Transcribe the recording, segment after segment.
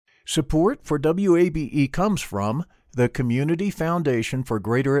Support for WABE comes from the Community Foundation for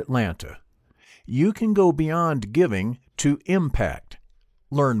Greater Atlanta. You can go beyond giving to impact.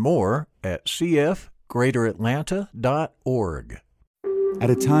 Learn more at cfgreateratlanta.org. At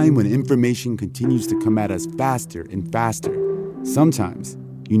a time when information continues to come at us faster and faster, sometimes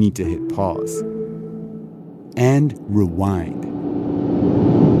you need to hit pause and rewind.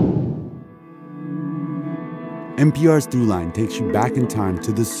 NPR's Throughline takes you back in time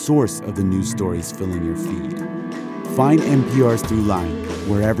to the source of the news stories filling your feed. Find NPR's Throughline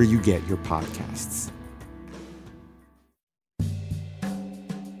wherever you get your podcasts.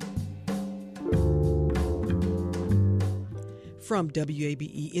 From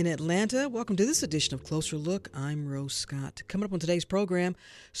WABE in Atlanta, welcome to this edition of Closer Look. I'm Rose Scott. Coming up on today's program,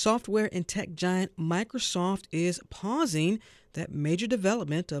 software and tech giant Microsoft is pausing that major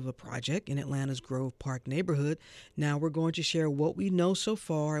development of a project in Atlanta's Grove Park neighborhood. Now we're going to share what we know so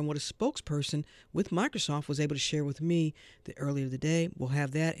far and what a spokesperson with Microsoft was able to share with me earlier today. We'll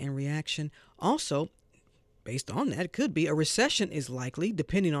have that and reaction. Also, based on that, it could be a recession is likely,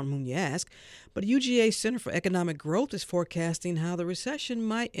 depending on whom you ask. But UGA Center for Economic Growth is forecasting how the recession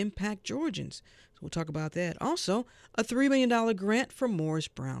might impact Georgians. So we'll talk about that. Also, a $3 million grant from Morris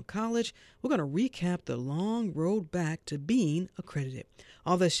Brown College. We're going to recap the long road back to being accredited.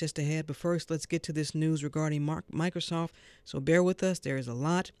 All that's just ahead, but first, let's get to this news regarding Microsoft. So bear with us. There is a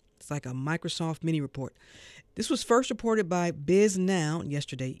lot. It's like a Microsoft mini report. This was first reported by BizNow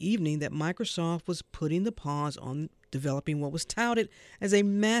yesterday evening that Microsoft was putting the pause on developing what was touted as a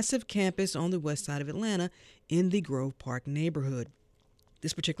massive campus on the west side of Atlanta in the Grove Park neighborhood.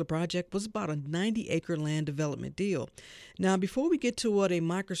 This particular project was about a 90-acre land development deal. Now, before we get to what a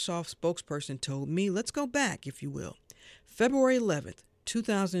Microsoft spokesperson told me, let's go back, if you will. February 11th,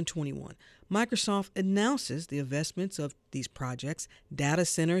 2021, Microsoft announces the investments of these projects, data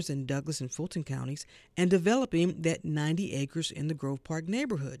centers in Douglas and Fulton counties, and developing that 90 acres in the Grove Park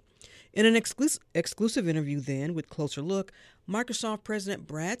neighborhood. In an exclusive interview then with Closer Look, Microsoft President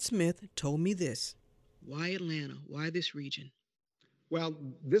Brad Smith told me this. Why Atlanta? Why this region? Well,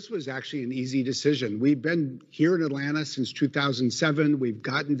 this was actually an easy decision. We've been here in Atlanta since 2007. We've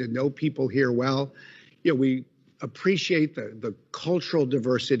gotten to know people here well. We appreciate the cultural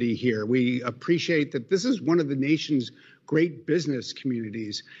diversity here. We appreciate that this is one of the nation's great business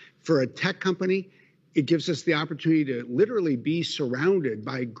communities. For a tech company, it gives us the opportunity to literally be surrounded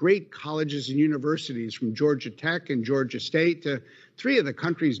by great colleges and universities, from Georgia Tech and Georgia State to three of the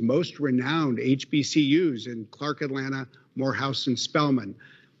country's most renowned HBCUs in Clark Atlanta, Morehouse, and Spelman.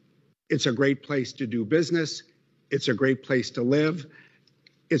 It's a great place to do business. It's a great place to live.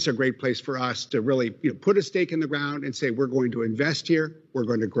 It's a great place for us to really put a stake in the ground and say, we're going to invest here, we're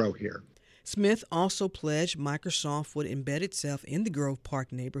going to grow here. Smith also pledged Microsoft would embed itself in the Grove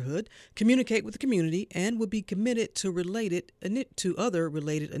Park neighborhood, communicate with the community, and would be committed to other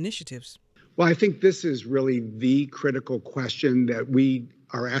related initiatives. Well, I think this is really the critical question that we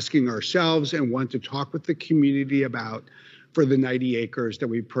are asking ourselves and want to talk with the community about for the 90 acres that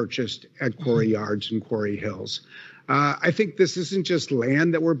we purchased at Quarry Yards and Quarry Hills. I think this isn't just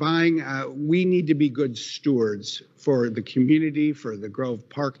land that we're buying. We need to be good stewards for the community, for the Grove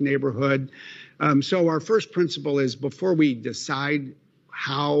Park neighborhood. So our first principle is, before we decide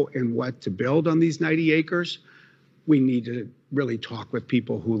how and what to build on these 90 acres, we need to really talk with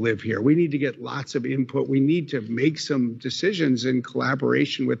people who live here. We need to get lots of input. We need to make some decisions in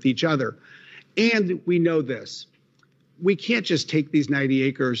collaboration with each other. And we know this. We can't just take these 90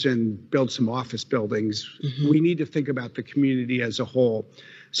 acres and build some office buildings. We need to think about the community as a whole.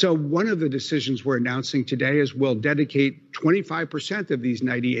 So one of the decisions we're announcing today is we'll dedicate 25% of these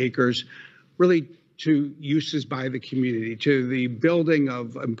 90 acres really to uses by the community, to the building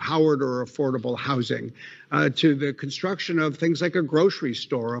of empowered or affordable housing, to the construction of things like a grocery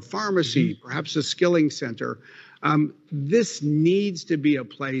store, a pharmacy, perhaps a skilling center. This needs to be a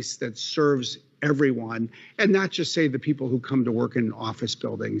place that serves everyone, and not just, say, the people who come to work in office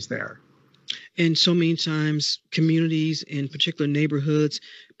buildings there. And so many times, communities in particular neighborhoods,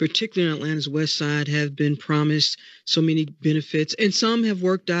 particularly on Atlanta's west side, have been promised so many benefits, and some have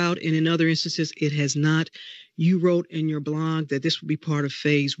worked out, and in other instances, it has not. You wrote in your blog that this would be part of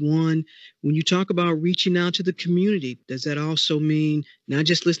phase one. When you talk about reaching out to the community, does that also mean not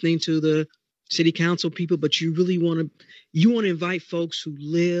just listening to the city council people, but you really want to invite folks who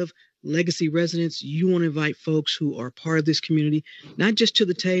live, legacy residents, you want to invite folks who are part of this community, not just to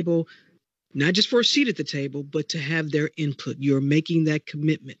the table, not just for a seat at the table, but to have their input. You're making that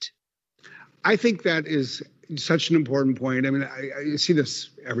commitment. I think that is such an important point. I mean, I see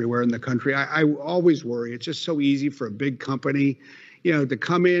this everywhere in the country. I always worry. It's just so easy for a big company, to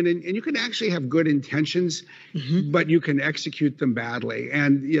come in and you can actually have good intentions, but you can execute them badly.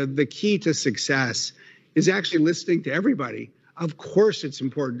 And the key to success is actually listening to everybody. Of course, it's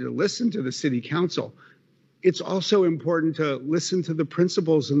important to listen to the city council. It's also important to listen to the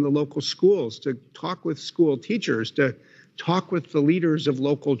principals in the local schools, to talk with school teachers, to talk with the leaders of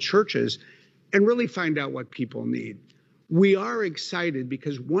local churches, and really find out what people need. We are excited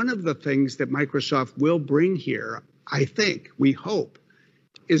because one of the things that Microsoft will bring here, I think, we hope,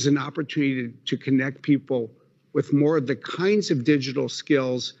 is an opportunity to connect people with more of the kinds of digital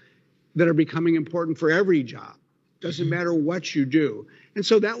skills that are becoming important for every job. Doesn't matter what you do. And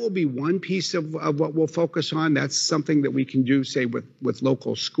so that will be one piece of what we'll focus on. That's something that we can do, say, with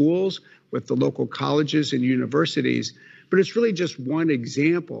local schools, with the local colleges and universities. But it's really just one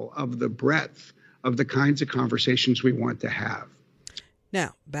example of the breadth of the kinds of conversations we want to have.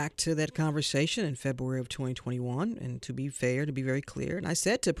 Now, back to that conversation in February of 2021, and to be fair, to be very clear, and I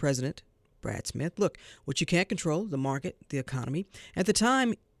said to President Brad Smith, look, what you can't control, the market, the economy. At the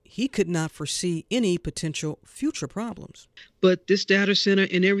time, he could not foresee any potential future problems. But this data center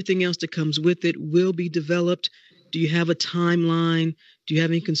and everything else that comes with it will be developed. Do you have a timeline? Do you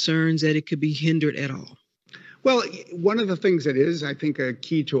have any concerns that it could be hindered at all? Well, one of the things that is, I think, a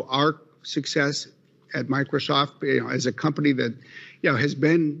key to our success at Microsoft, as a company that, has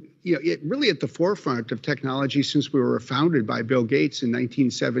been, really at the forefront of technology since we were founded by Bill Gates in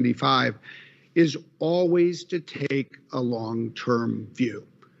 1975, is always to take a long-term view.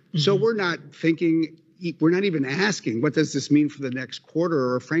 So we're not even asking, what does this mean for the next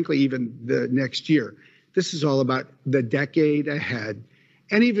quarter or frankly, even the next year? This is all about the decade ahead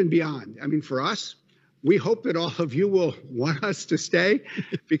and even beyond. I mean, for us, we hope that all of you will want us to stay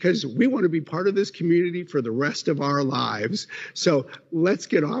because we want to be part of this community for the rest of our lives. So let's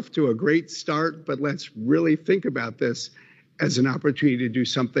get off to a great start, but let's really think about this as an opportunity to do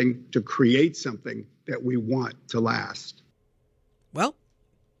something, to create something that we want to last. Well,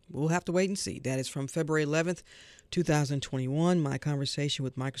 we'll have to wait and see. That is from February 11th, 2021, my conversation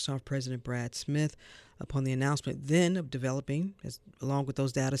with Microsoft President Brad Smith upon the announcement then of developing, along with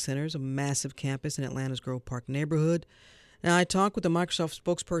those data centers, a massive campus in Atlanta's Grove Park neighborhood. Now, I talked with the Microsoft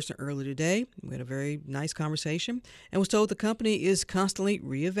spokesperson earlier today. We had a very nice conversation and was told the company is constantly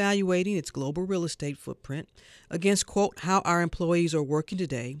reevaluating its global real estate footprint against, quote, how our employees are working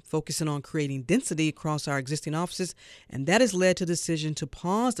today, focusing on creating density across our existing offices, and that has led to the decision to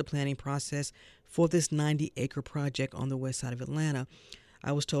pause the planning process for this 90-acre project on the west side of Atlanta.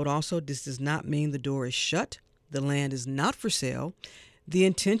 I was told also this does not mean the door is shut. The land is not for sale. The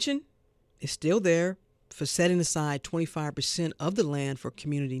intention is still there for setting aside 25% of the land for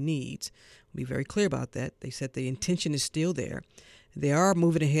community needs. I'll be very clear about that. They said the intention is still there. They are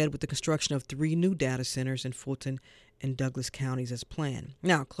moving ahead with the construction of 3 new data centers in Fulton and Douglas counties as planned.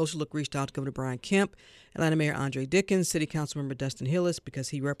 Now, Closer Look reached out to Governor Brian Kemp, Atlanta Mayor Andre Dickens, City Councilmember Dustin Hillis, because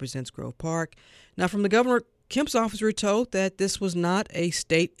he represents Grove Park. Now, from the Governor Kemp's office, we were told that this was not a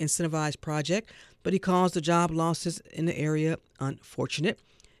state incentivized project, but he calls the job losses in the area unfortunate.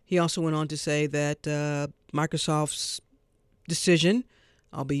 He also went on to say that Microsoft's decision,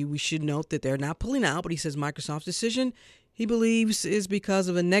 albeit we should note that they're not pulling out, but he says Microsoft's decision, he believes, is because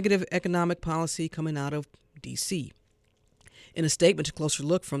of a negative economic policy coming out of D.C. In a statement to Closer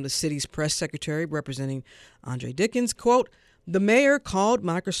Look from the city's press secretary representing Andre Dickens, quote, the mayor called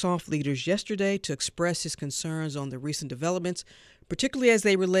Microsoft leaders yesterday to express his concerns on the recent developments, particularly as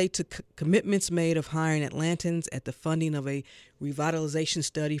they relate to commitments made of hiring Atlantans at the funding of a revitalization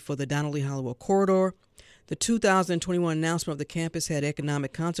study for the Donnelly-Hollowell corridor. The 2021 announcement of the campus had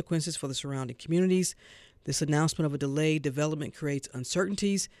economic consequences for the surrounding communities. This announcement of a delayed development creates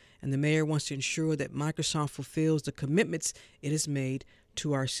uncertainties, and the mayor wants to ensure that Microsoft fulfills the commitments it has made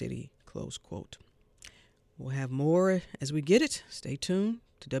to our city, close quote. We'll have more as we get it. Stay tuned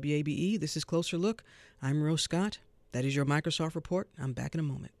to WABE. This is Closer Look. I'm Rose Scott. That is your Microsoft Report. I'm back in a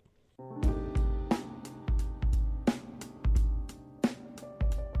moment.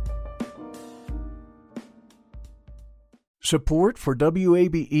 Support for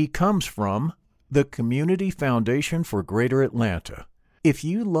WABE comes from the Community Foundation for Greater Atlanta. If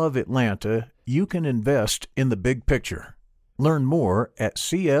you love Atlanta, you can invest in the big picture. Learn more at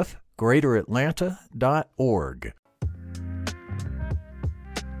cfgreateratlanta.org.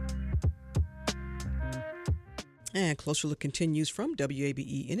 And Closer Look continues from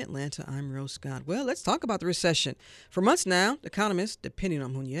WABE in Atlanta. I'm Rose Scott. Well, let's talk about the recession. For months now, economists, depending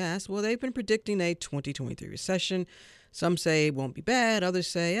on whom you ask, well, they've been predicting a 2023 recession. Some say it won't be bad. Others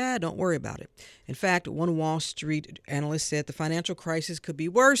say, don't worry about it. In fact, one Wall Street analyst said the financial crisis could be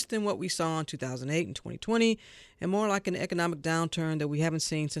worse than what we saw in 2008 and 2020, and more like an economic downturn that we haven't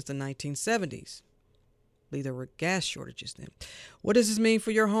seen since the 1970s. There were gas shortages then. What does this mean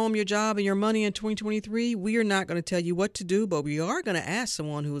for your home, your job, and your money in 2023? We are not going to tell you what to do, but we are going to ask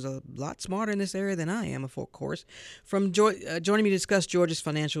someone who's a lot smarter in this area than I am, of course. Joining me to discuss Georgia's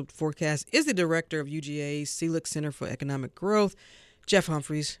financial forecast is the director of UGA's Selig Center for Economic Growth, Jeff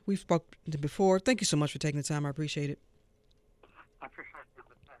Humphreys. We've spoken to him before. Thank you so much for taking the time. I appreciate it. I appreciate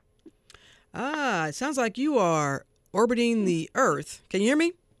it. It sounds like you are orbiting the Earth. Can you hear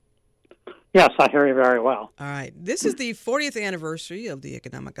me? Yes, I hear you very well. All right. This is the 40th anniversary of the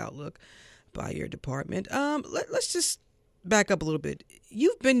Economic Outlook by your department. Let's just back up a little bit.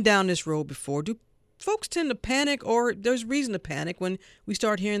 You've been down this road before. Do folks tend to panic, or there's reason to panic when we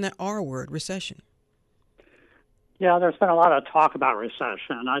start hearing that R word, recession? Yeah, there's been a lot of talk about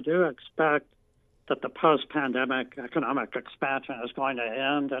recession. I do expect that the post-pandemic economic expansion is going to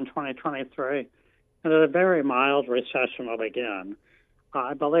end in 2023, and that a very mild recession will begin.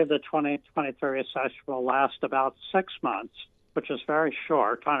 I believe the 2023 recession will last about 6 months, which is very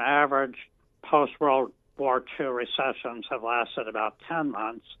short. On average, post-World War II recessions have lasted about 10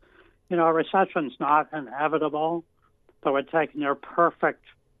 months. You know, a recession's not inevitable, but would take near perfect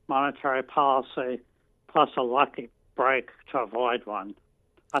monetary policy plus a lucky break to avoid one.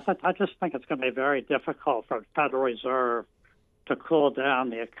 I just think it's going to be very difficult for the Federal Reserve to cool down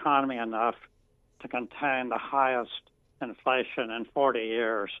the economy enough to contain the highest inflation in 40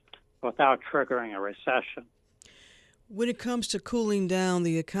 years without triggering a recession. When it comes to cooling down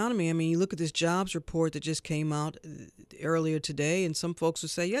the economy, I mean, you look at this jobs report that just came out earlier today, and some folks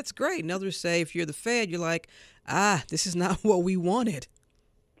would say, yeah, it's great. And others say, if you're the Fed, you're like, this is not what we wanted.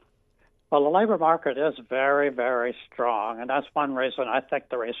 Well, the labor market is very, very strong, and that's one reason I think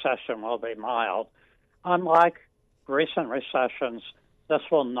the recession will be mild. Unlike recent recessions, this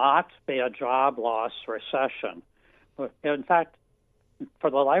will not be a job loss recession. In fact, for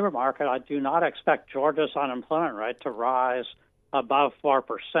the labor market, I do not expect Georgia's unemployment rate to rise above 4%,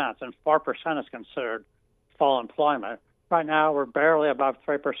 and 4% is considered full employment. Right now, we're barely above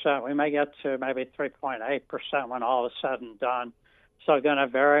 3%. We may get to maybe 3.8% when all is said and done. So again, a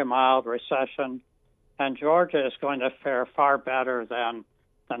very mild recession, and Georgia is going to fare far better than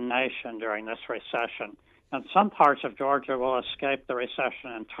the nation during this recession. And some parts of Georgia will escape the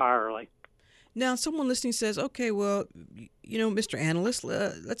recession entirely. Now, someone listening says, okay, well, you know, Mr. Analyst,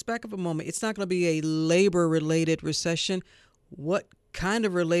 let's back up a moment. It's not going to be a labor-related recession. What kind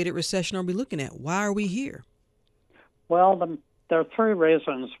of related recession are we looking at? Why are we here? Well, there are three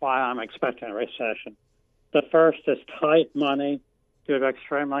reasons why I'm expecting a recession. The first is tight money due to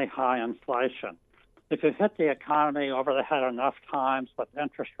extremely high inflation. If you hit the economy over the head enough times with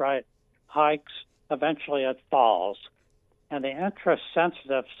interest rate hikes, eventually it falls. And the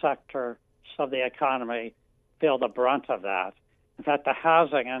interest-sensitive sector of the economy feel the brunt of that. In fact, the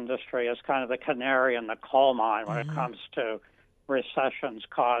housing industry is kind of the canary in the coal mine when it comes to recessions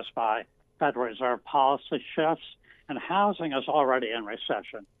caused by Federal Reserve policy shifts. And housing is already in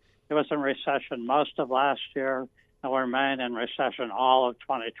recession. It was in recession most of last year and will remain in recession all of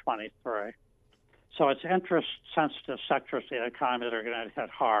 2023. So it's interest-sensitive sectors of the economy that are going to hit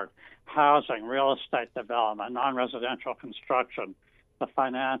hard. Housing, real estate development, non-residential construction, the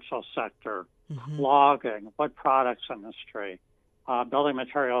financial sector, logging, wood products industry, building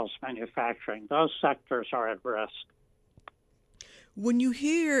materials manufacturing. Those sectors are at risk. When you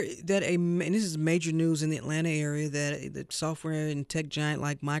hear that and this is major news in the Atlanta area, that the software and tech giant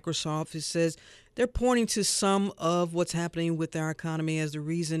like Microsoft, it says they're pointing to some of what's happening with our economy as the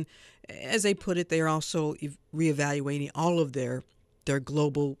reason. As they put it, they're also reevaluating all of their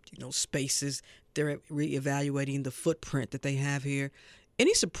global, spaces. They're reevaluating the footprint that they have here.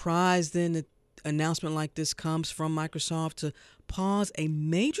 Any surprise then that an announcement like this comes from Microsoft to pause a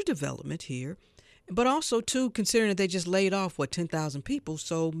major development here, but also, too, considering that they just laid off, 10,000 people,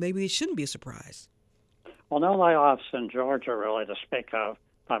 so maybe it shouldn't be a surprise. Well, no layoffs in Georgia, really, to speak of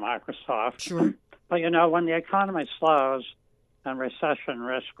by Microsoft. Sure. But, when the economy slows and recession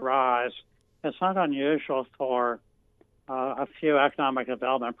risk rise, it's not unusual for a few economic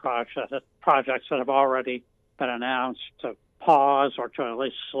development projects that have already been announced to pause or to at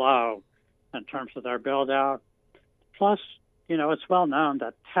least slow in terms of their build-out. Plus, it's well known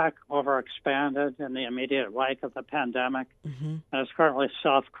that tech overexpanded in the immediate wake of the pandemic and is currently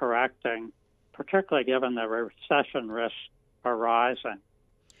self-correcting. particularly given the recession risks are rising.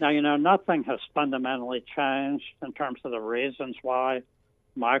 Now, nothing has fundamentally changed in terms of the reasons why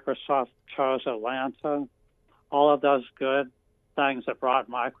Microsoft chose Atlanta. All of those good things that brought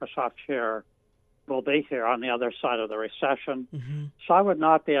Microsoft here will be here on the other side of the recession. Mm-hmm. So I would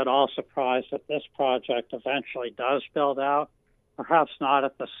not be at all surprised if this project eventually does build out, perhaps not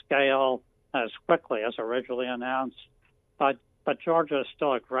at the scale as quickly as originally announced, but Georgia is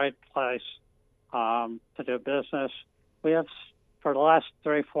still a great place to do business. We have, for the last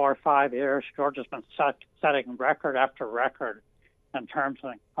 3, 4, 5 years, Georgia's been setting record after record in terms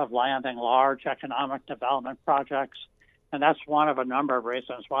of landing large economic development projects. And that's one of a number of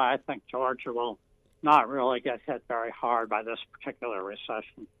reasons why I think Georgia will not really get hit very hard by this particular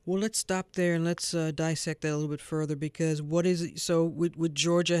recession. Well, let's stop there and let's dissect that a little bit further, because what is it? So with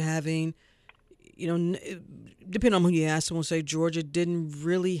Georgia having, depending on who you ask, someone will say Georgia didn't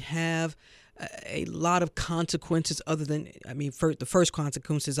really have a lot of consequences other than, the first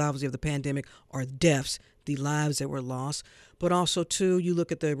consequences, obviously, of the pandemic are deaths, the lives that were lost. But also, too, you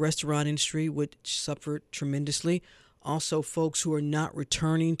look at the restaurant industry, which suffered tremendously. Also, folks who are not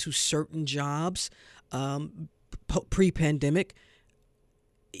returning to certain jobs pre-pandemic.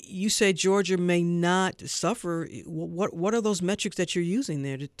 You say Georgia may not suffer. What are those metrics that you're using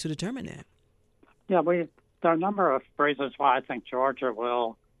there to determine that? Yeah, there are a number of reasons why I think Georgia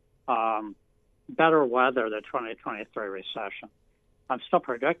will better weather the 2023 recession. I'm still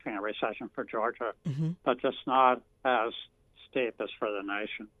predicting a recession for Georgia, but just not as steep as for the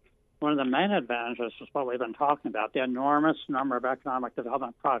nation. One of the main advantages is what we've been talking about, the enormous number of economic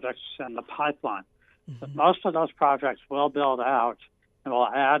development projects in the pipeline. But most of those projects will build out and will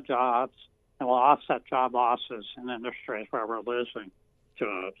add jobs and will offset job losses in industries where we're losing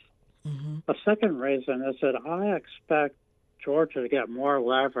jobs. The second reason is that I expect Georgia to get more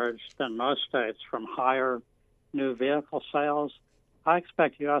leverage than most states from higher new vehicle sales. I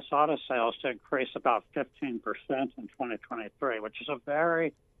expect U.S. auto sales to increase about 15% in 2023, which is a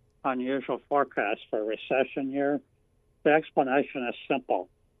very unusual forecast for a recession year. The explanation is simple.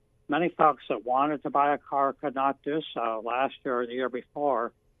 Many folks that wanted to buy a car could not do so last year or the year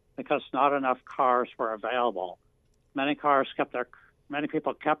before because not enough cars were available. Many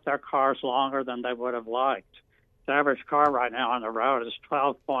people kept their cars longer than they would have liked. The average car right now on the road is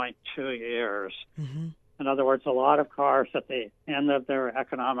 12.2 years. In other words, a lot of cars at the end of their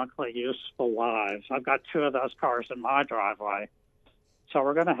economically useful lives. I've got 2 of those cars in my driveway. So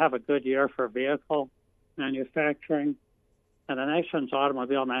we're going to have a good year for vehicle manufacturing. And the nation's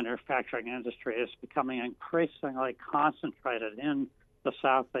automobile manufacturing industry is becoming increasingly concentrated in the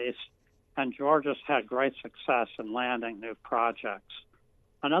Southeast, and Georgia's had great success in landing new projects.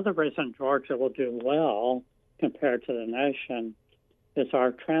 Another reason Georgia will do well compared to the nation is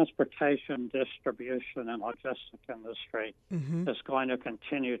our transportation, distribution, and logistics industry is going to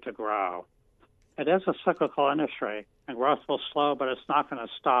continue to grow. It is a cyclical industry, and growth will slow, but it's not going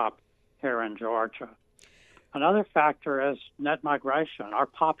to stop here in Georgia. Another factor is net migration. Our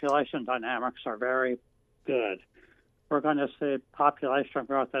population dynamics are very good. We're going to see population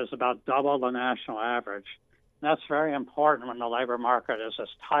growth that is about double the national average. And that's very important when the labor market is as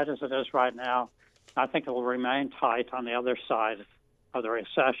tight as it is right now. I think it will remain tight on the other side of the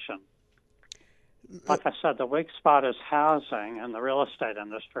recession. Like I said, the weak spot is housing and the real estate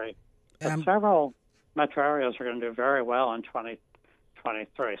industry. But several metro areas are going to do very well in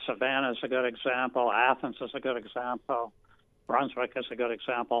 2023. Savannah is a good example. Athens is a good example. Brunswick is a good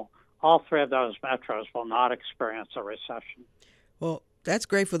example. All 3 of those metros will not experience a recession. Well, that's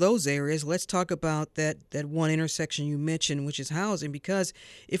great for those areas. Let's talk about that one intersection you mentioned, which is housing, because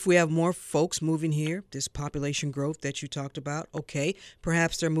if we have more folks moving here, this population growth that you talked about, okay,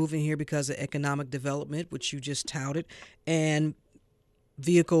 perhaps they're moving here because of economic development, which you just touted, and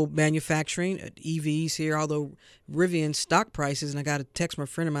vehicle manufacturing, EVs here, although Rivian stock prices, and I got a text from a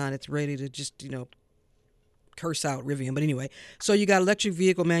friend of mine that's ready to just, curse out Rivian. But anyway, so you got electric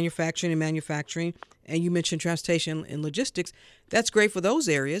vehicle manufacturing, and you mentioned transportation and logistics. That's great for those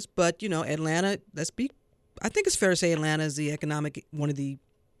areas. But, Atlanta, I think it's fair to say Atlanta is one of the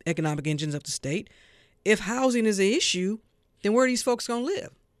economic engines of the state. If housing is an issue, then where are these folks going to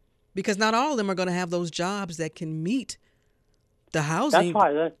live? Because not all of them are going to have those jobs that can meet the housing. That's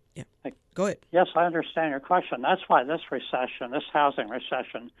why go ahead. Yes, I understand your question. That's why this housing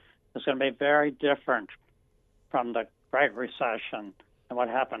recession, is going to be very different from the Great Recession and what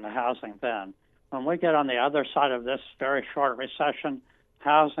happened to housing then. When we get on the other side of this very short recession,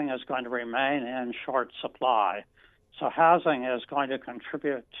 housing is going to remain in short supply. So housing is going to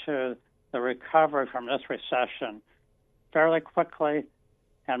contribute to the recovery from this recession fairly quickly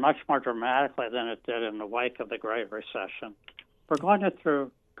and much more dramatically than it did in the wake of the Great Recession. We're going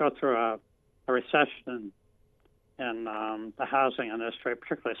to go through a recession in the housing industry,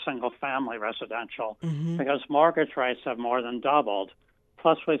 particularly single-family residential, because mortgage rates have more than doubled.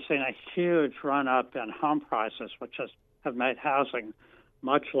 Plus, we've seen a huge run-up in home prices, which have made housing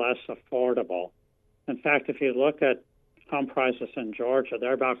much less affordable. In fact, if you look at home prices in Georgia,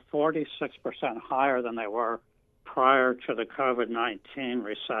 they're about 46% higher than they were prior to the COVID-19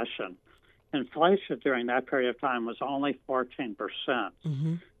 recession. Inflation during that period of time was only 14%.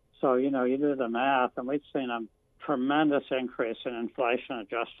 So, you do the math, and we've seen a tremendous increase in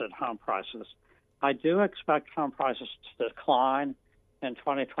inflation-adjusted home prices. I do expect home prices to decline in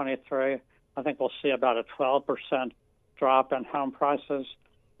 2023. I think we'll see about a 12% drop in home prices.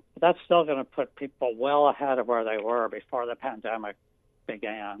 But that's still going to put people well ahead of where they were before the pandemic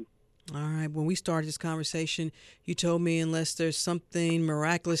began. All right. When we started this conversation, you told me unless there's something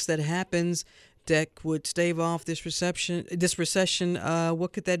miraculous that happens that would stave off this recession,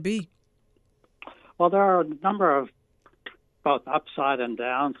 what could that be? Well, there are a number of both upside and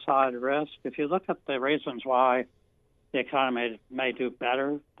downside risk. If you look at the reasons why the economy may do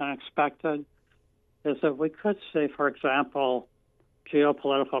better than expected, is that we could see, for example,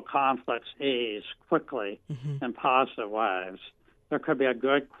 geopolitical conflicts ease quickly in positive ways. There could be a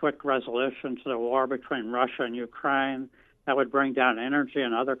good, quick resolution to the war between Russia and Ukraine that would bring down energy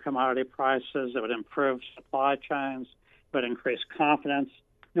and other commodity prices. It would improve supply chains. It would increase confidence.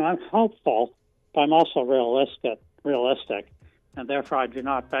 I'm hopeful, but I'm also realistic, and therefore I do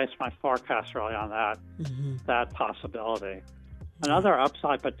not base my forecast really on that possibility. Another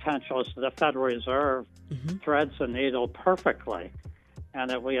upside potential is that the Federal Reserve threads the needle perfectly, and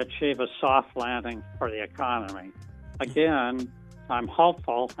that we achieve a soft landing for the economy. Again, I'm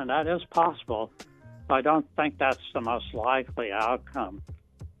hopeful, and that is possible, but I don't think that's the most likely outcome.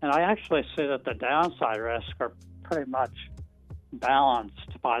 And I actually see that the downside risks are pretty much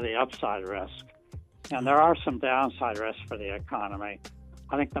balanced by the upside risk. And there are some downside risks for the economy.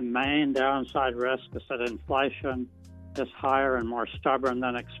 I think the main downside risk is that inflation is higher and more stubborn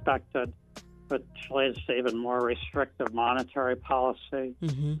than expected, which leads to even more restrictive monetary policy.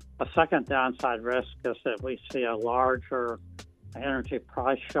 A second downside risk is that we see a larger energy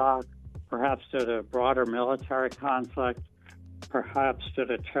price shock, perhaps due to broader military conflict, perhaps due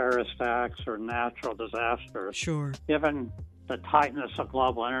to terrorist acts or natural disasters. Sure. Given the tightness of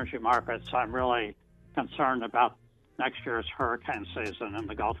global energy markets, I'm really concerned about next year's hurricane season in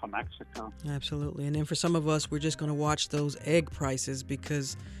the Gulf of Mexico. Absolutely. And then for some of us, we're just going to watch those egg prices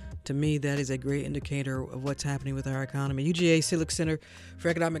because, to me, that is a great indicator of what's happening with our economy. UGA Selig Center for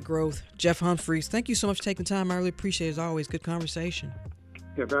Economic Growth. Jeff Humphreys, thank you so much for taking the time. I really appreciate it. As always, good conversation.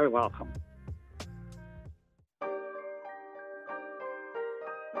 You're very welcome.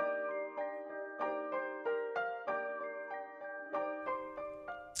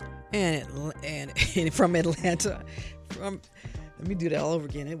 And from Atlanta, let me do that all over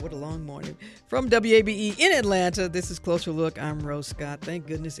again. What a long morning. From WABE in Atlanta, this is Closer Look. I'm Rose Scott. Thank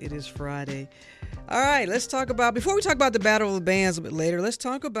goodness it is Friday. All right, before we talk about the Battle of the Bands a bit later, let's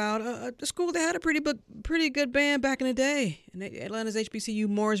talk about a school that had a pretty good band back in the day. And Atlanta's HBCU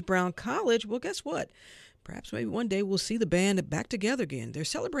Morris Brown College. Well, guess what? Perhaps maybe one day we'll see the band back together again. They're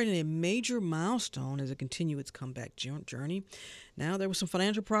celebrating a major milestone as it continues its comeback journey. Now, there were some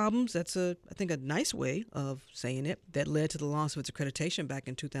financial problems. That's, I think, a nice way of saying it, that led to the loss of its accreditation back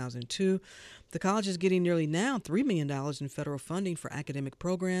in 2002. The college is getting nearly now $3 million in federal funding for academic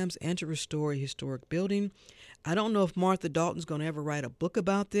programs and to restore a historic building. I don't know if Martha Dalton's going to ever write a book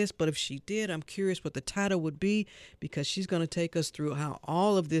about this, but if she did, I'm curious what the title would be, because she's going to take us through how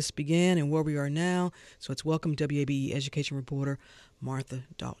all of this began and where we are now. So it's welcome WABE education reporter Martha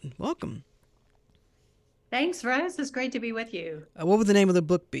Dalton. Welcome. Thanks, Rose. It's great to be with you. What would the name of the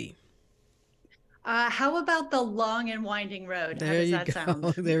book be? How about The Long and Winding Road? There How does that sound?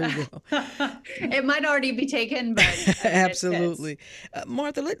 There you go. It might already be taken, but absolutely.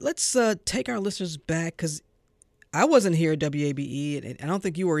 Martha, let's take our listeners back, because I wasn't here at WABE, and I don't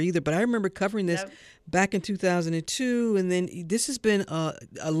think you were either, but I remember covering this back in 2002, and then this has been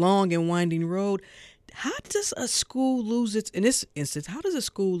a long and winding road. How does a school lose its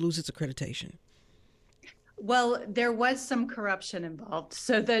accreditation? Well, there was some corruption involved.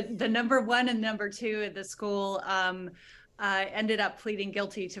 So the number one and number two at the school ended up pleading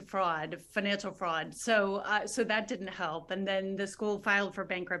guilty to financial fraud. So that didn't help. And then the school filed for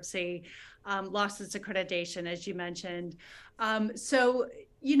bankruptcy, lost its accreditation, as you mentioned. So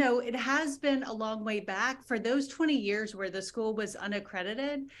it has been a long way back. For those 20 years where the school was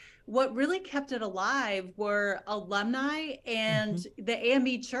unaccredited, what really kept it alive were alumni and the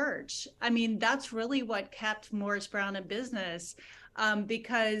AME Church. I mean, that's really what kept Morris Brown in business,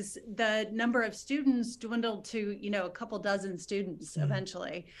 because the number of students dwindled to, a couple dozen students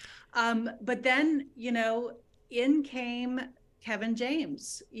eventually. But then, in came Kevin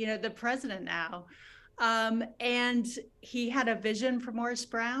James, the president now. And he had a vision for Morris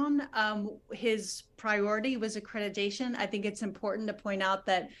Brown. His priority was accreditation. I think it's important to point out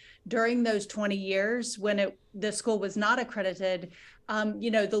that during those 20 years when the school was not accredited,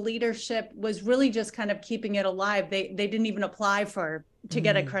 the leadership was really just kind of keeping it alive. They didn't even apply to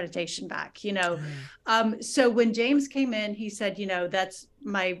get accreditation back, So when James came in, he said, that's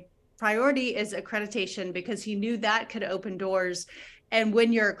my priority is accreditation, because he knew that could open doors. And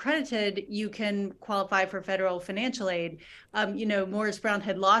when you're accredited, you can qualify for federal financial aid. Morris Brown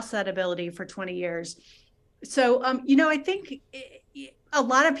had lost that ability for 20 years. So, I think a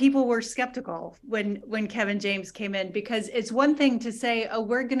lot of people were skeptical when Kevin James came in, because it's one thing to say, oh,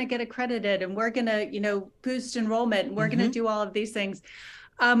 we're going to get accredited and we're going to, boost enrollment and we're going to do all of these things.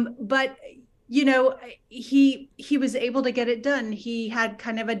 But he was able to get it done. He had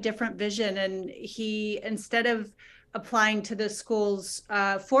kind of a different vision, and instead of applying to the school's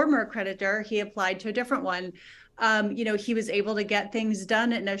former accreditor, he applied to a different one. He was able to get things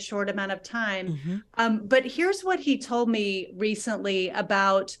done in a short amount of time. But here's what he told me recently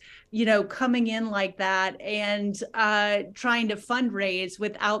about, coming in like that and trying to fundraise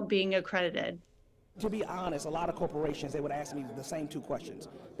without being accredited. To be honest, a lot of corporations, they would ask me the same two questions.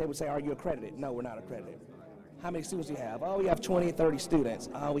 They would say, are you accredited? No, we're not accredited. How many students do you have? Oh, we have 20, 30 students.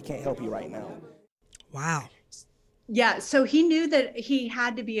 Oh, we can't help you right now. Wow. Yeah, so he knew that he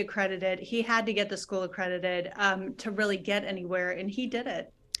had to be accredited. He had to get the school accredited to really get anywhere, and he did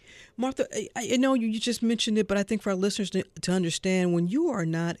it. Martha, I know you just mentioned it, but I think for our listeners to understand, when you are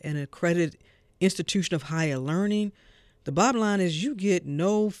not an accredited institution of higher learning, the bottom line is you get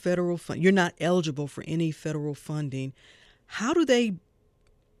no federal fund. You're not eligible for any federal funding. How do they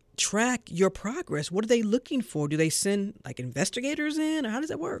track your progress? What are they looking for? Do they send investigators in, or how does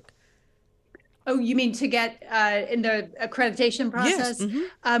that work? Oh, you mean to get in the accreditation process?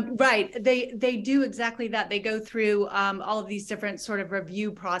 Yes. Right. They do exactly that. They go through all of these different sort of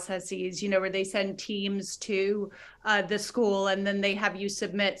review processes, where they send teams to the school, and then they have you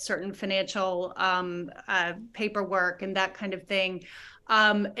submit certain financial paperwork and that kind of thing.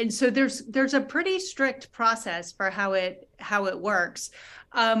 And so there's a pretty strict process for how it works.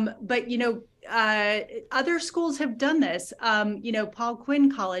 But other schools have done this. Paul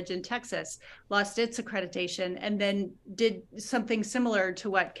Quinn College in Texas lost its accreditation and then did something similar to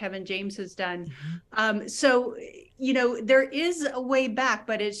what Kevin James has done. So there is a way back,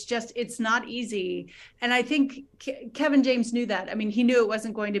 but it's not easy. And I think Kevin James knew that. I mean, he knew it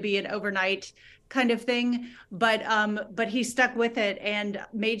wasn't going to be an overnight kind of thing, but he stuck with it and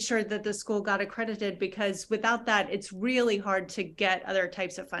made sure that the school got accredited, because without that, it's really hard to get other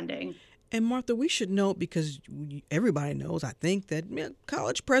types of funding. And Martha, we should note, because everybody knows, I think, that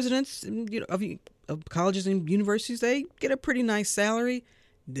college presidents, of colleges and universities, they get a pretty nice salary.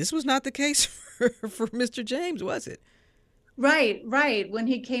 This was not the case for Mr. James, was it? Right. When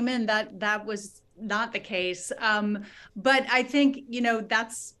he came in, that was not the case. But I think,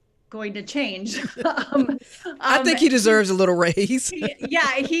 that's going to change. I think he deserves a little raise.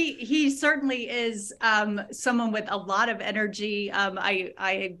 Yeah, he certainly is someone with a lot of energy.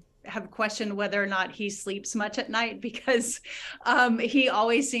 I have questioned whether or not he sleeps much at night, because he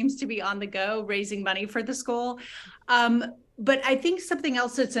always seems to be on the go raising money for the school. But I think something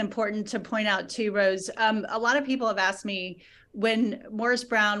else that's important to point out too, Rose, a lot of people have asked me, when Morris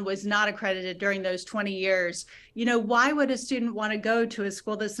Brown was not accredited during those 20 years, why would a student want to go to a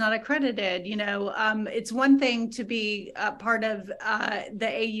school that's not accredited? It's one thing to be a part of the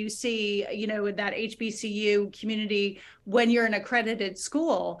AUC, that HBCU community when you're an accredited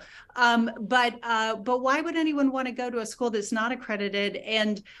school. But why would anyone want to go to a school that's not accredited?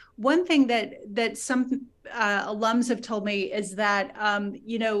 And one thing that some alums have told me is that,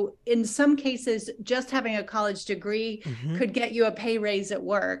 in some cases, just having a college degree could get you a pay raise at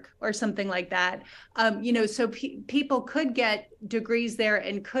work or something like that. So people could get degrees there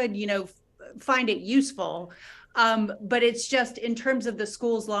and could, find it useful. But it's just in terms of the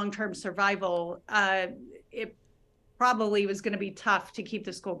school's long-term survival, it probably was going to be tough to keep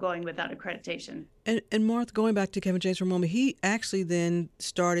the school going without accreditation. And Martha, going back to Kevin James for a moment, he actually then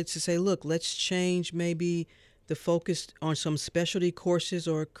started to say, look, let's change maybe the focus on some specialty courses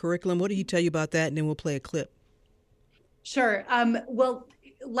or curriculum. What did he tell you about that? And then we'll play a clip. Sure. Well,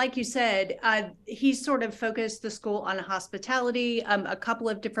 like you said, he's sort of focused the school on hospitality, a couple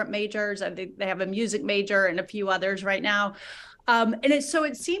of different majors. I think they have a music major and a few others right now. So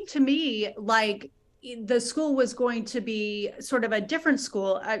it seemed to me like the school was going to be sort of a different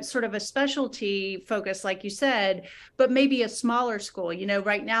school, sort of a specialty focus, like you said, but maybe a smaller school. You know,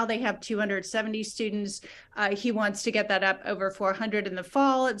 right now they have 270 students. He wants to get that up over 400 in the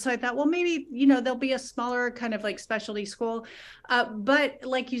fall. And so I thought, well, maybe, you know, there'll be a smaller kind of like specialty school. But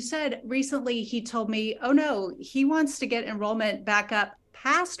like you said, recently he told me, oh no, he wants to get enrollment back up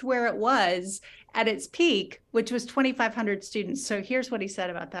past where it was at its peak, which was 2,500 students. So here's what he said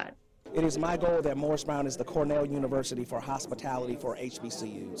about that. It is my goal that Morris Brown is the Cornell University for hospitality for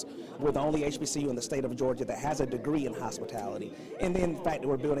HBCUs. We're the only HBCU in the state of Georgia that has a degree in hospitality. And then the fact that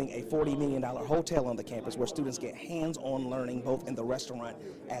we're building a $40 million hotel on the campus where students get hands-on learning both in the restaurant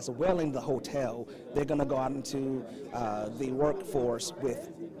as well in the hotel. They're going to go out into the workforce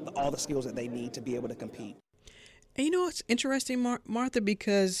with all the skills that they need to be able to compete. And you know what's interesting, Martha,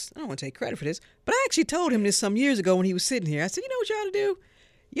 because I don't want to take credit for this, but I actually told him this some years ago when he was sitting here. I said, you know what you ought to do?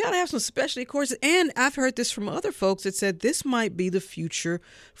 You ought to have some specialty courses. And I've heard this from other folks that said this might be the future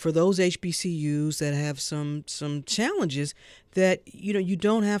for those HBCUs that have some challenges, that, you know, you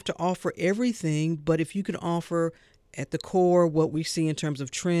don't have to offer everything, but if you can offer at the core what we see in terms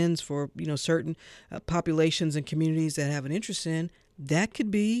of trends for, you know, certain populations and communities that have an interest in, that could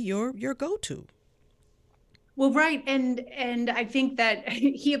be your go-to. Well, right. And I think that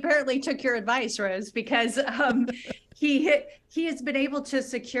he apparently took your advice, Rose, because he has been able to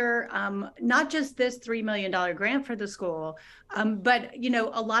secure not just this $3 million grant for the school, but, you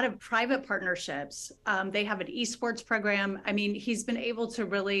know, a lot of private partnerships. They have an esports program. I mean, he's been able to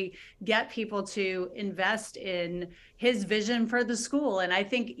really get people to invest in his vision for the school. And I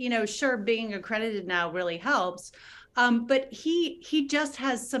think, you know, sure, being accredited now really helps. But he just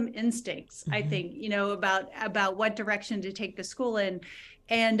has some instincts, I think, you know, about what direction to take the school in.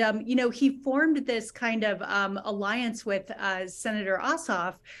 And, you know, he formed this kind of alliance with Senator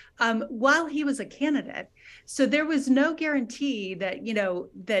Ossoff while he was a candidate. So there was no guarantee that, you know,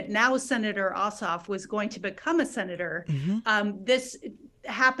 that now Senator Ossoff was going to become a senator. This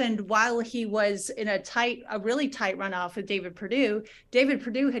happened while he was in a really tight runoff with David Perdue. David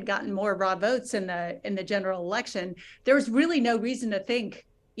Perdue had gotten more raw votes in the general election. There was really no reason to think,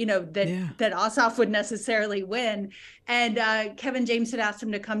 you know, that Ossoff would necessarily win. And Kevin James had asked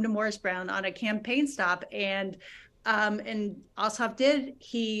him to come to Morris Brown on a campaign stop, and Ossoff did.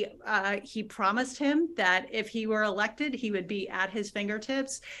 He promised him that if he were elected, he would be at his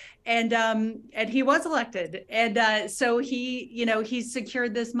fingertips, and he was elected. And so he's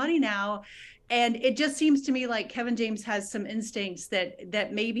secured this money now. And it just seems to me like Kevin James has some instincts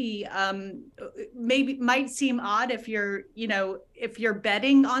that maybe might seem odd if you're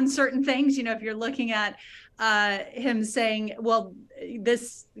betting on certain things, you know, if you're looking at him saying, well,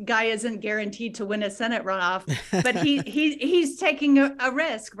 this guy isn't guaranteed to win a Senate runoff, but he's taking a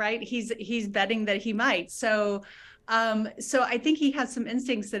risk, right? He's betting that he might. So I think he has some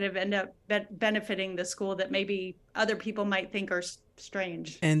instincts that have ended up benefiting the school that maybe other people might think are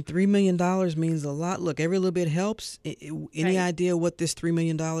strange. And $3 million means a lot. Look, every little bit helps. Any idea what this $3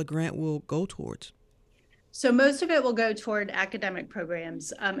 million grant will go towards? So most of it will go toward academic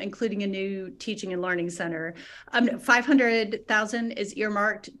programs, including a new teaching and learning center. $500,000 is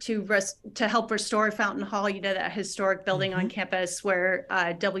earmarked to help restore Fountain Hall, you know, that historic building on campus where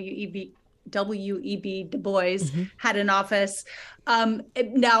W.E.B. Du Bois had an office.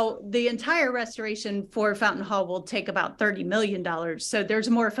 Now, the entire restoration for Fountain Hall will take about $30 million. So there's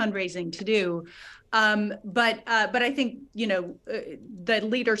more fundraising to do. But I think, you know, the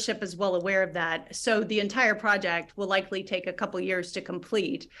leadership is well aware of that. So the entire project will likely take a couple years to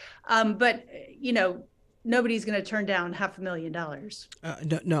complete. But, you know, nobody's going to turn down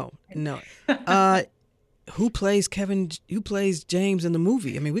 $500,000. No. Who plays James in the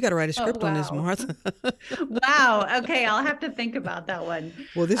movie? I mean, we got to write a script on this, Martha. Wow. Okay, I'll have to think about that one.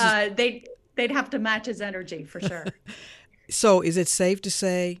 Well, this is... they'd have to match his energy for sure. So, is it safe to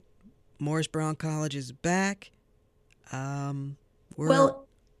say Morris Brown College is back? Well,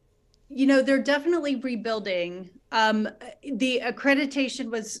 you know, they're definitely rebuilding. The accreditation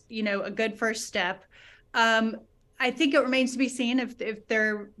was, you know, a good first step. I think it remains to be seen if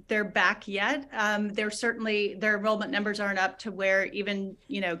they're back yet. Their enrollment numbers aren't up to where even,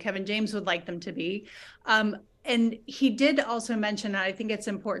 you know, Kevin James would like them to be. And he did also mention, and I think it's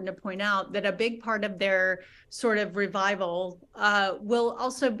important to point out, that a big part of their sort of revival will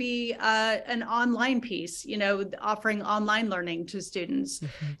also be an online piece, offering online learning to students.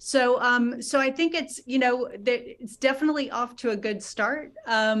 Mm-hmm. So I think it's definitely off to a good start.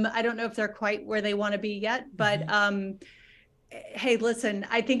 I don't know if they're quite where they want to be yet, but hey, listen,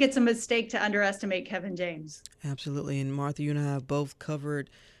 I think it's a mistake to underestimate Kevin James. Absolutely. And Martha, you and I have both covered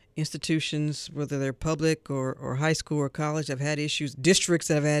institutions, whether they're public or high school or college, have had issues, districts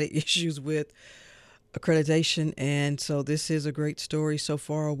that have had issues with accreditation. And so this is a great story so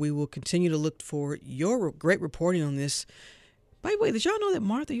far. We will continue to look for your great reporting on this. By the way, did y'all know that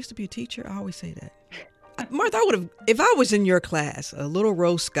Martha used to be a teacher? I always say that. Martha, I would have, if I was in your class, a little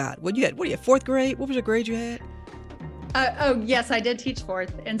Rose Scott, what you had, fourth grade? What was your grade you had? Yes, I did teach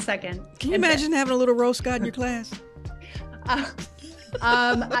fourth and second. Can you imagine having a little Rose Scott in your class?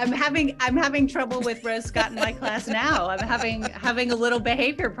 I'm having trouble with Rose Scott in my class now. I'm having a little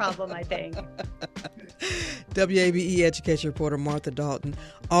behavior problem, I think. WABE education reporter Martha Dalton.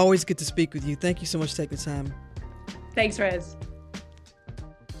 Always good to speak with you. Thank you so much for taking the time. Thanks, Rose.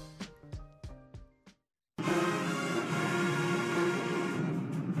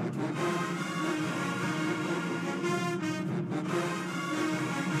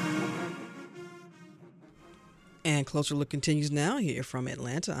 And Closer Look continues now here from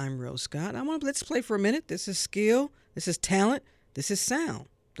Atlanta. I'm Rose Scott. Let's play for a minute. This is skill. This is talent. This is sound.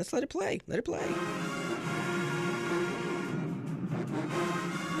 Let's let it play. Let it play.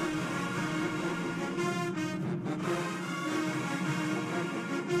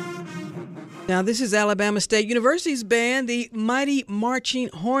 Now, this is Alabama State University's band, the Mighty Marching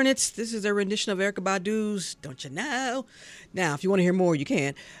Hornets. This is a rendition of Erykah Badu's Don't You Know. Now, if you want to hear more, you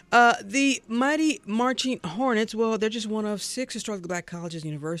can. The Mighty Marching Hornets, well, they're just one of 6 historically black colleges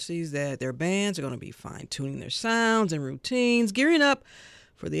and universities that their bands are going to be fine-tuning their sounds and routines, gearing up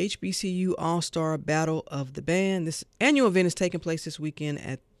for the HBCU All-Star Battle of the Band. This annual event is taking place this weekend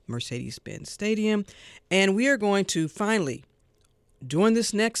at Mercedes-Benz Stadium, and we are going to finally, during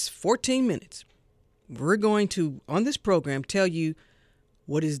this next 14 minutes, we're going to, on this program, tell you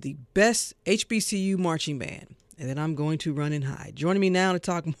what is the best HBCU marching band. And then I'm going to run and hide. Joining me now to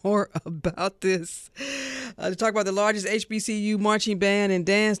talk more about this, to talk about the largest HBCU marching band and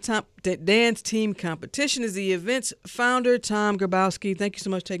dance team competition, is the event's founder, Tom Grabowski. Thank you so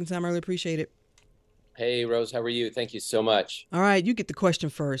much for taking time. I really appreciate it. Hey, Rose, how are you? Thank you so much. All right, you get the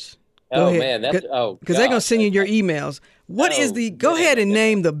question first. Go ahead. Man, because they're going to send you your emails. Go ahead and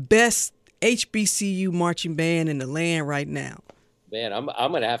name the best HBCU marching band in the land right now. Man, I'm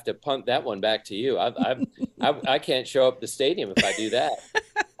going to have to punt that one back to you. I can't show up the stadium if I do that.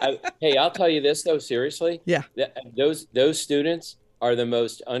 Hey, I'll tell you this though, seriously. Yeah. Those students are the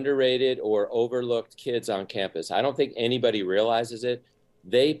most underrated or overlooked kids on campus. I don't think anybody realizes it.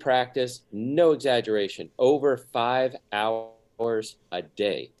 They practice, no exaggeration, over 5 hours a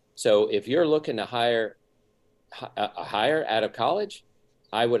day. So if you're looking to hire out of college,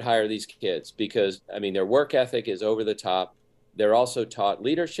 I would hire these kids because, I mean, their work ethic is over the top. They're also taught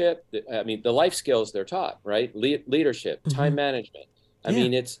leadership. I mean, the life skills they're taught, right? Leadership, time management. I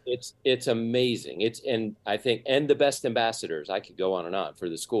mean, it's amazing. And the best ambassadors. I could go on and on for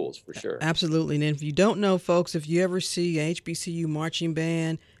the schools for sure. Absolutely. And if you don't know, folks, if you ever see a HBCU marching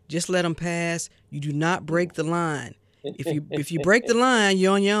band, just let them pass. You do not break the line. If you break the line,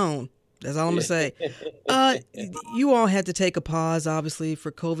 you're on your own. That's all I'm going to say. You all had to take a pause, obviously,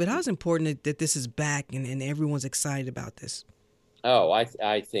 for COVID. How is it important that this is back and everyone's excited about this? Oh,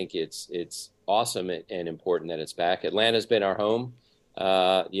 I think it's awesome and important that it's back. Atlanta's been our home,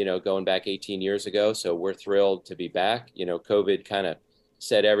 going back 18 years ago. So we're thrilled to be back. COVID kind of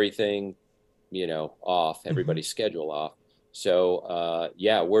set everything, off, everybody's schedule off. So,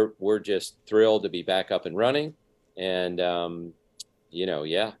 we're just thrilled to be back up and running. And,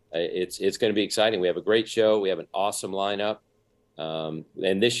 it's going to be exciting. We have a great show. We have an awesome lineup. And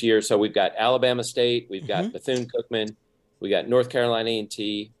this year, so we've got Alabama State, we've got Bethune-Cookman, we got North Carolina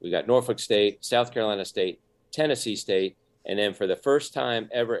A&T, we got Norfolk State, South Carolina State, Tennessee State, and then for the first time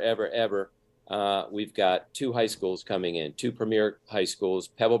ever, we've got 2 high schools coming in, 2 premier high schools,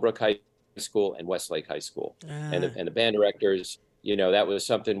 Pebblebrook High School and Westlake High School. And the band directors, that was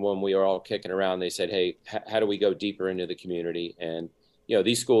something when we were all kicking around. They said, hey, how do we go deeper into the community? And,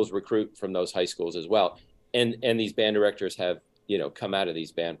 these schools recruit from those high schools as well. And these band directors have, come out of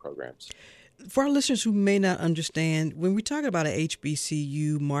these band programs. For our listeners who may not understand, when we talk about a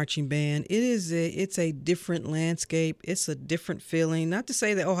HBCU marching band, it's a different landscape. It's a different feeling. Not to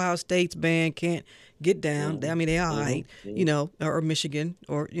say that Ohio State's band can't get down. I mean, they are, or Michigan,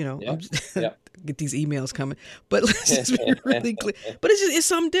 or, get these emails coming. But let's just be really clear. But it's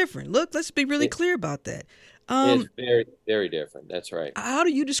something different. Look, let's be really clear about that. It's very, very different. That's right. How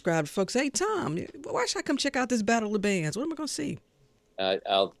do you describe it, folks? Hey, Tom, why should I come check out this Battle of the Bands? What am I going to see?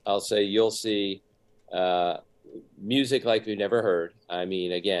 I'll say you'll see music like we've never heard. I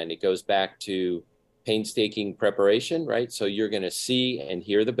mean, again, it goes back to painstaking preparation, right? So you're going to see and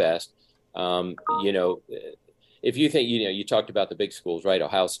hear the best. If you think, you talked about the big schools, right?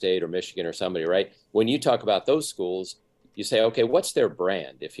 Ohio State or Michigan or somebody, right? When you talk about those schools, you say, okay, what's their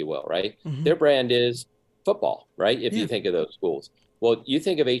brand, if you will, right? Mm-hmm. Their brand is football, right? If you think of those schools. Well, you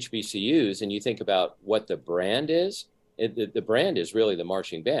think of HBCUs and you think about what the brand is. The brand is really the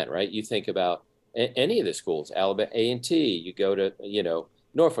marching band, right? You think about any of the schools, Alabama A&T, you go to,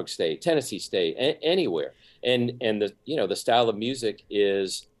 Norfolk State, Tennessee State, anywhere. And the style of music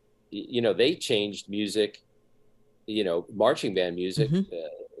is, they changed music, marching band music,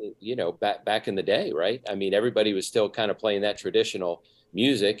 back in the day, right? I mean, everybody was still kind of playing that traditional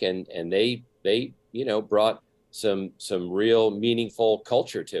music and they brought some real meaningful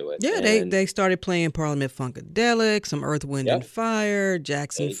culture to it. Yeah, they started playing Parliament Funkadelic, some Earth, Wind and Fire,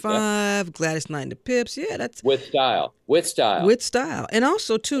 Jackson 5, Gladys Knight and the Pips. Yeah, that's with style. And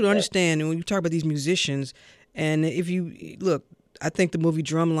also too, to understand when you talk about these musicians, and if you look, I think the movie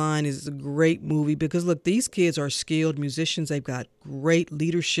Drumline is a great movie because look, these kids are skilled musicians. They've got great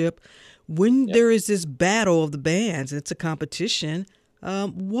leadership. When there is this battle of the bands, it's a competition.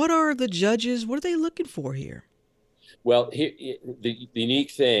 What are the judges? What are they looking for here? Well, the unique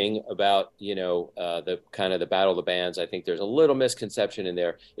thing about, the kind of the battle of the bands, I think there's a little misconception in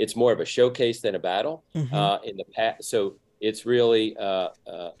there. It's more of a showcase than a battle in the past. So it's really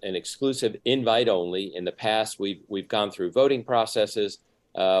an exclusive invite only. In the past, we've gone through voting processes.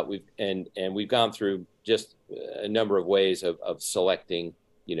 We've gone through just a number of ways of selecting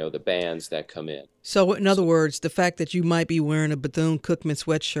the bands that come in. So in other words, the fact that you might be wearing a Bethune-Cookman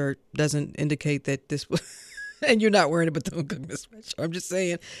sweatshirt doesn't indicate that this was, and you're not wearing a Bethune-Cookman sweatshirt. I'm just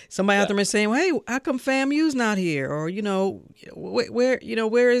saying, somebody out there is saying, well, hey, how come FAMU's not here? Or,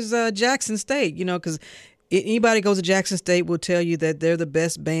 where is Jackson State? Because anybody goes to Jackson State will tell you that they're the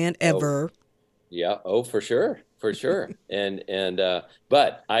best band ever. Yeah. Oh, for sure. But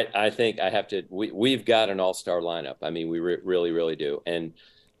I think I have to, we've got an all-star lineup. I mean, we really, really do. And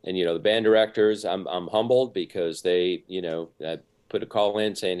the band directors, I'm humbled because they, put a call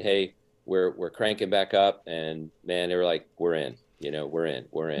in saying, hey, we're cranking back up, and man, they were like, we're in. We're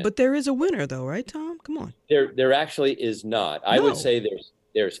in. But there is a winner though, right, Tom? Come on. There actually is not. I would say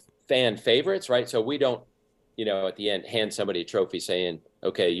there's fan favorites, right? So we don't, at the end hand somebody a trophy saying,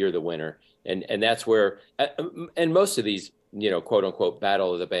 okay, you're the winner. And that's where, and most of these, quote unquote,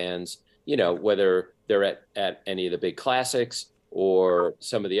 battle of the bands, whether they're at any of the big classics or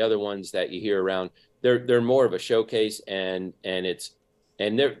some of the other ones that you hear around, they're more of a showcase, and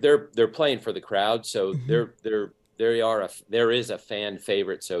they're playing for the crowd. So there is a fan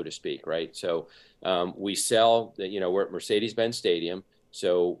favorite, so to speak. Right. So we sell we're at Mercedes-Benz Stadium.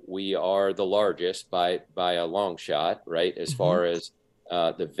 So we are the largest by a long shot, right? As far as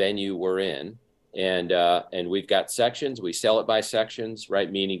the venue we're in, and we've got sections. We sell it by sections, right?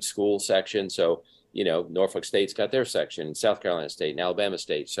 Meaning school section. So Norfolk State's got their section, and South Carolina State and Alabama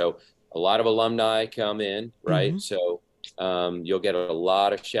State. So a lot of alumni come in, right? So you'll get a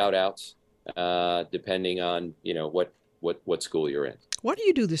lot of shout outs depending on what school you're in. What do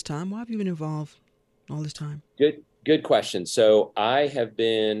you do this time? Why have you been involved all this time? Good question. So I have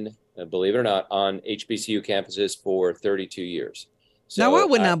been, believe it or not, on HBCU campuses for 32 years. So now, I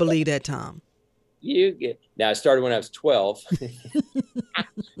would not believe that, Tom. I started when I was 12.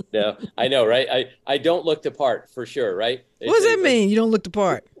 No, I know, right? I don't look the part for sure, right? What does that mean? You don't look the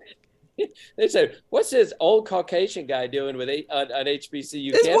part? They say, what's this old Caucasian guy doing on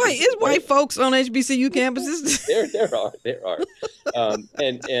HBCU campuses? It's white folks on HBCU campuses. There are.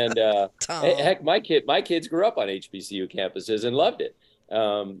 Heck, my kids grew up on HBCU campuses and loved it.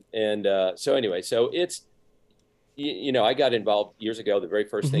 So it's, I got involved years ago. The very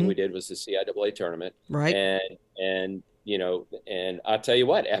first thing we did was the CIAA tournament. Right. And I'll tell you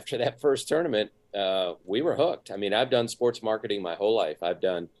what, after that first tournament, we were hooked. I mean, I've done sports marketing my whole life. I've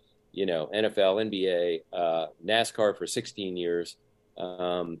done, NFL, NBA, NASCAR for 16 years,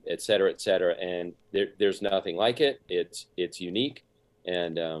 et cetera, and there's nothing like it. It's unique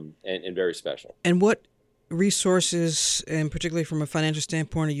and very special. And what resources, and particularly from a financial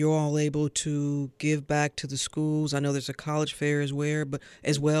standpoint, are you all able to give back to the schools? I know there's a college fair as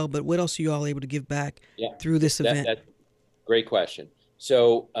well, but what else are you all able to give back through this event? That's great question.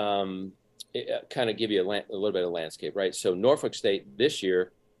 So kind of give you a little bit of landscape, right? So Norfolk State this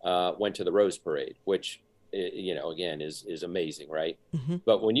year went to the Rose Parade, which, again, is amazing, right? Mm-hmm.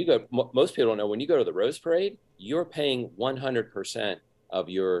 But when you go, most people don't know, when you go to the Rose Parade, you're paying 100% of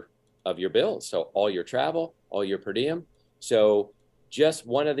your bills. So all your travel, all your per diem. So just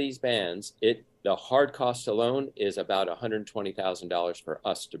one of these bands, the hard cost alone is about $120,000 for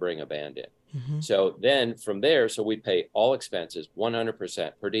us to bring a band in. Mm-hmm. So then from there, so we pay all expenses,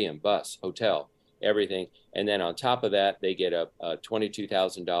 100% per diem, bus, hotel, everything. And then on top of that, they get a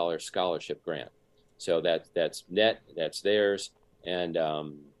 $22,000 scholarship grant. So that's net, that's theirs. And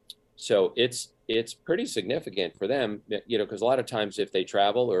so it's pretty significant for them, because a lot of times if they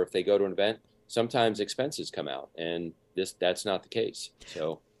travel or if they go to an event, sometimes expenses come out, and that's not the case.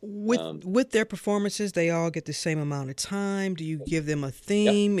 So with their performances, they all get the same amount of time. Do you give them a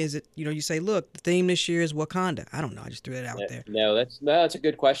theme? Yeah. Is it, you say, look, the theme this year is Wakanda? I don't know. I just threw that out there. No, that's a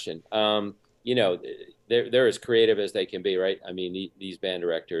good question. They're as creative as they can be, right? I mean, these band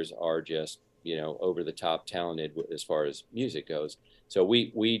directors are just, over the top talented as far as music goes. So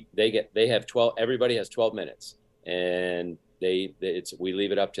they have 12, everybody has 12 minutes, and we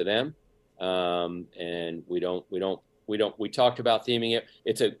leave it up to them. And we talked about theming it.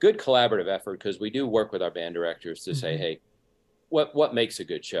 It's a good collaborative effort because we do work with our band directors to say, hey, what makes a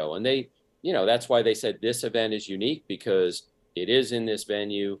good show? And they, that's why they said this event is unique because it is in this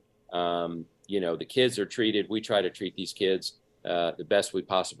venue. The kids are treated. We try to treat these kids the best we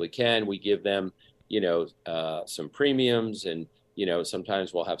possibly can. We give them, some premiums, and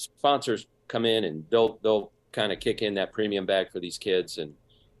sometimes we'll have sponsors come in and they'll kind of kick in that premium bag for these kids, and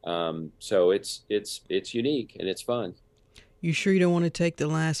so it's unique and it's fun. You sure you don't want to take the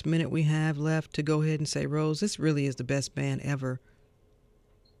last minute we have left to go ahead and say, Rose, this really is the best band ever?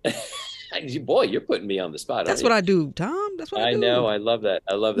 Boy, you're putting me on the spot. That's what I do, Tom. That's what I do. I know. I love that.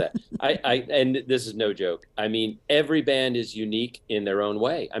 And this is no joke. I mean, every band is unique in their own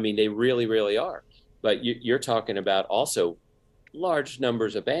way. I mean, they really, really are. But you're talking about also large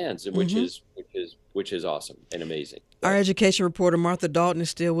numbers of bands, which is awesome and amazing. Our education reporter, Martha Dalton, is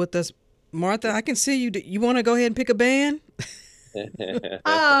still with us. Martha, I can see you. You want to go ahead and pick a band?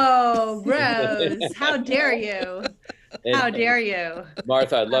 Oh, Rose, how dare you? How dare you?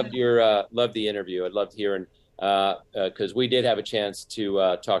 Martha, I loved loved the interview. I'd loved hearing, because we did have a chance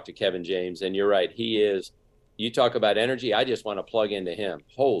to talk to Kevin James, and you're right. You talk about energy. I just want to plug into him.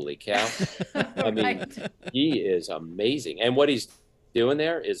 Holy cow. I mean, he is amazing. And what he's doing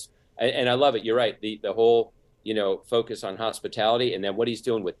there is, and I love it. You're right. The whole, focus on hospitality, and then what he's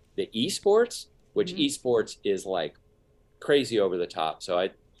doing with the esports, which esports is like crazy over the top. So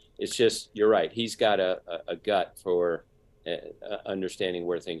it's just, you're right. He's got a gut for understanding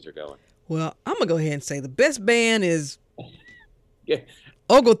where things are going. Well, I'm going to go ahead and say the best band is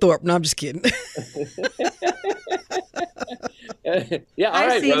Oglethorpe. No, I'm just kidding. Yeah, all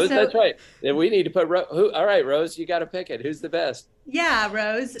right, Rose, that's right. Then we need to put all right, Rose, you got to pick it. Who's the best? Yeah,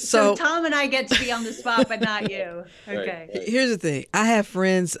 Rose. So Tom and I get to be on the spot, but not you. Okay. Right. Here's the thing. I have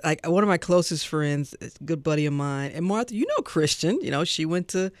friends, like one of my closest friends, a good buddy of mine, and Martha, Christian, she went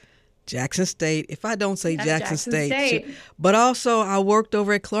to Jackson State. If I don't say Jackson State. But also I worked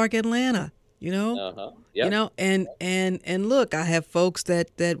over at Clark Atlanta, Yep. and look, I have folks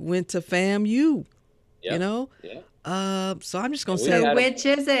that went to FAMU, Yeah. So I'm just going to say. Which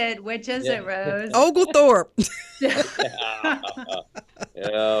is it? Which is it, Rose? Oglethorpe.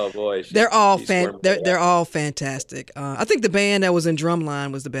 Oh boy. They're all fantastic. I think the band that was in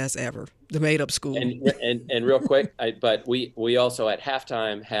Drumline was the best ever. The Made Up School. And real quick, but we also at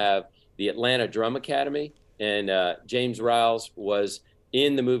halftime have the Atlanta Drum Academy, and James Riles was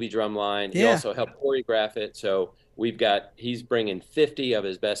in the movie Drumline. He also helped choreograph it. So he's bringing 50 of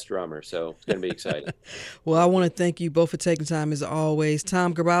his best drummers, so it's going to be exciting. Well, I want to thank you both for taking time as always.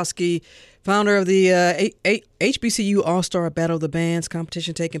 Tom Grabowski, founder of the HBCU All-Star Battle of the Bands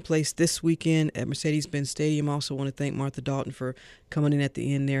competition taking place this weekend at Mercedes-Benz Stadium. Also want to thank Martha Dalton for coming in at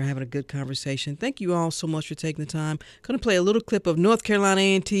the end there, having a good conversation. Thank you all so much for taking the time. Going to play a little clip of North Carolina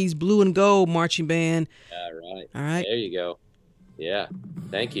A&T's Blue and Gold Marching Band. All right. There you go. Yeah.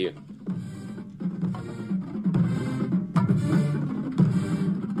 Thank you.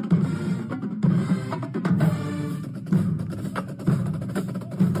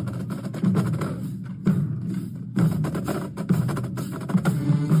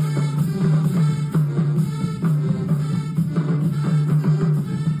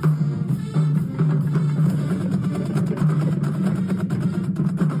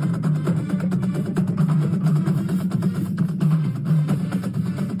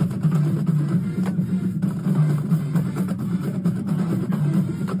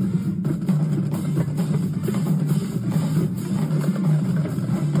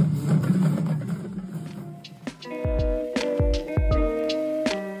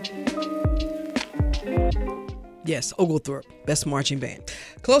 Yes, Oglethorpe, best marching band.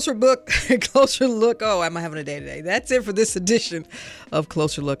 Closer look. Oh, am I having a day today? That's it for this edition of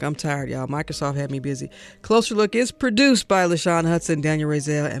Closer Look. I'm tired, y'all. Microsoft had me busy. Closer Look is produced by LaShawn Hudson, Daniel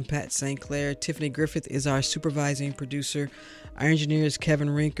Razel, and Pat St. Clair. Tiffany Griffith is our supervising producer. Our engineer is Kevin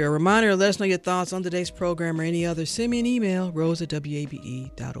Rinker. A reminder, let us know your thoughts on today's program or any other. Send me an email,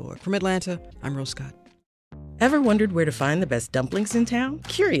 rose@wabe.org. From Atlanta, I'm Rose Scott. Ever wondered where to find the best dumplings in town?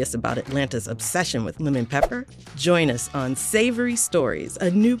 Curious about Atlanta's obsession with lemon pepper? Join us on Savory Stories, a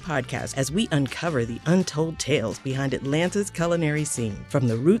new podcast as we uncover the untold tales behind Atlanta's culinary scene. From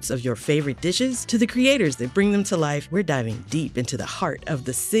the roots of your favorite dishes to the creators that bring them to life, we're diving deep into the heart of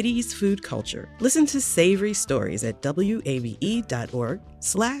the city's food culture. Listen to Savory Stories at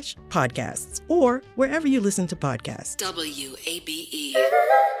wabe.org/podcasts or wherever you listen to podcasts. WABE.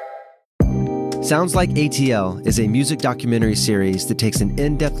 Sounds Like ATL is a music documentary series that takes an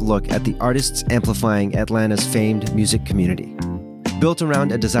in-depth look at the artists amplifying Atlanta's famed music community. Built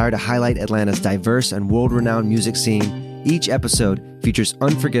around a desire to highlight Atlanta's diverse and world-renowned music scene, each episode features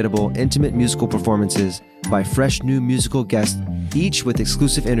unforgettable, intimate musical performances by fresh new musical guests, each with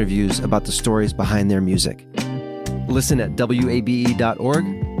exclusive interviews about the stories behind their music. Listen at wabe.org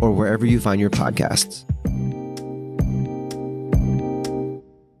or wherever you find your podcasts.